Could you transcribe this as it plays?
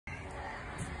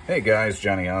Hey guys,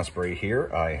 Johnny Osprey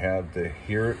here. I have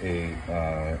here a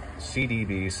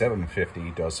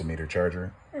CDV-750 dosimeter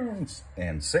charger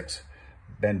and 6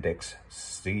 Bendix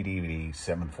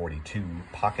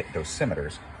CDV-742 pocket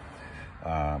dosimeters.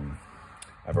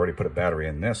 I've already put a battery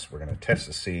in this. We're going to test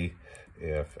to see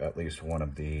if at least one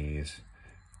of these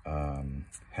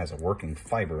has a working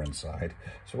fiber inside.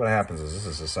 So what happens is this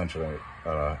is essentially,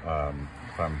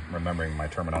 if I'm remembering my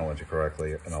terminology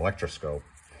correctly, an electroscope.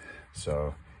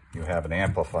 So you have an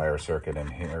amplifier circuit in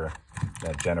here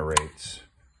that generates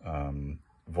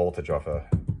voltage off a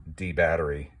D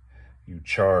battery. You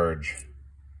charge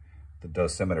the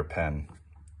dosimeter pen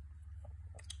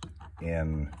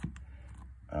in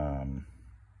on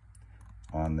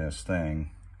this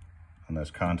thing, on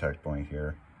this contact point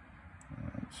here.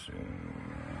 Let's see,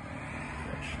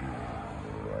 get you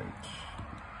right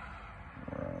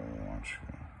where I want you.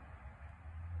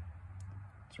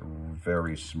 It's a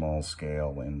very small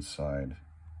scale inside.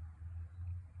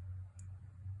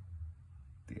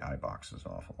 The eye box is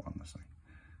awful on this thing.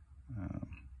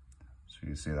 So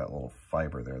you see that little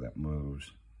fiber there that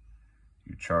moves.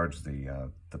 You charge the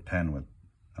pen with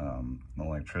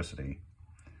electricity.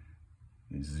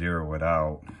 You zero it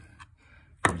out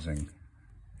using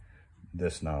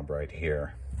this knob right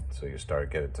here. So you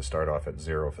get it to start off at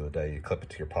 0 for the day. You clip it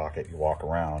to your pocket, you walk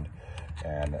around,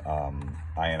 and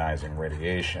ionizing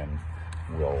radiation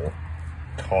will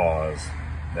cause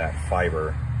that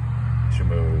fiber to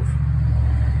move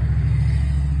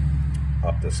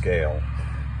up the scale.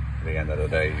 At the end of the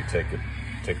day, you take the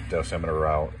dosimeter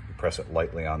out, you press it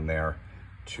lightly on there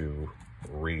to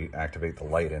reactivate the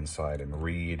light inside and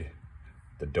read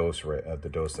the dose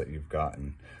that you've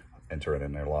gotten. Enter it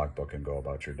in their logbook and go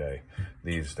about your day.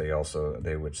 These they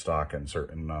would stock in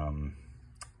certain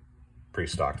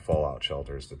pre-stocked fallout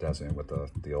shelters that designated with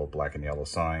the old black and yellow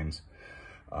signs.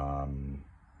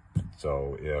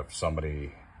 So if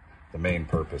somebody, the main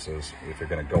purpose is if you're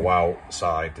going to go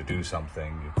outside to do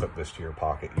something, you clip this to your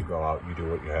pocket, you go out, you do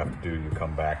what you have to do, you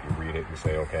come back, you read it, you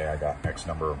say, okay, I got X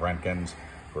number of Roentgens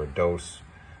for a dose,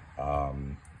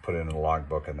 put it in the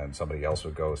logbook, and then somebody else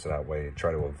would go, so that way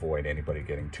try to avoid anybody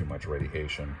getting too much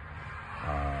radiation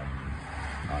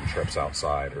on trips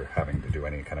outside or having to do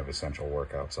any kind of essential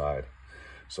work outside.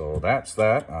 So that's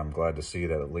that. I'm glad to see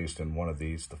that at least in one of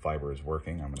these the fiber is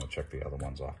working. I'm going to check the other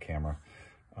ones off camera.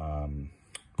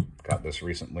 Got this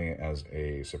recently as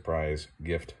a surprise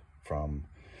gift from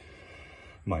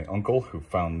my uncle, who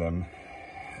found them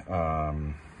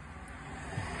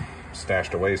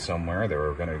stashed away somewhere. They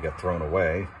were going to get thrown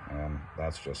away, and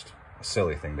that's just a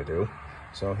silly thing to do.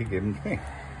 So he gave them to me.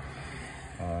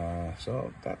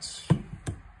 So that's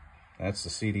the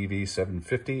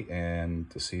CDV-750 and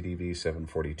the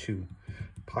CDV-742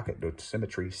 pocket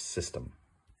dosimetry system.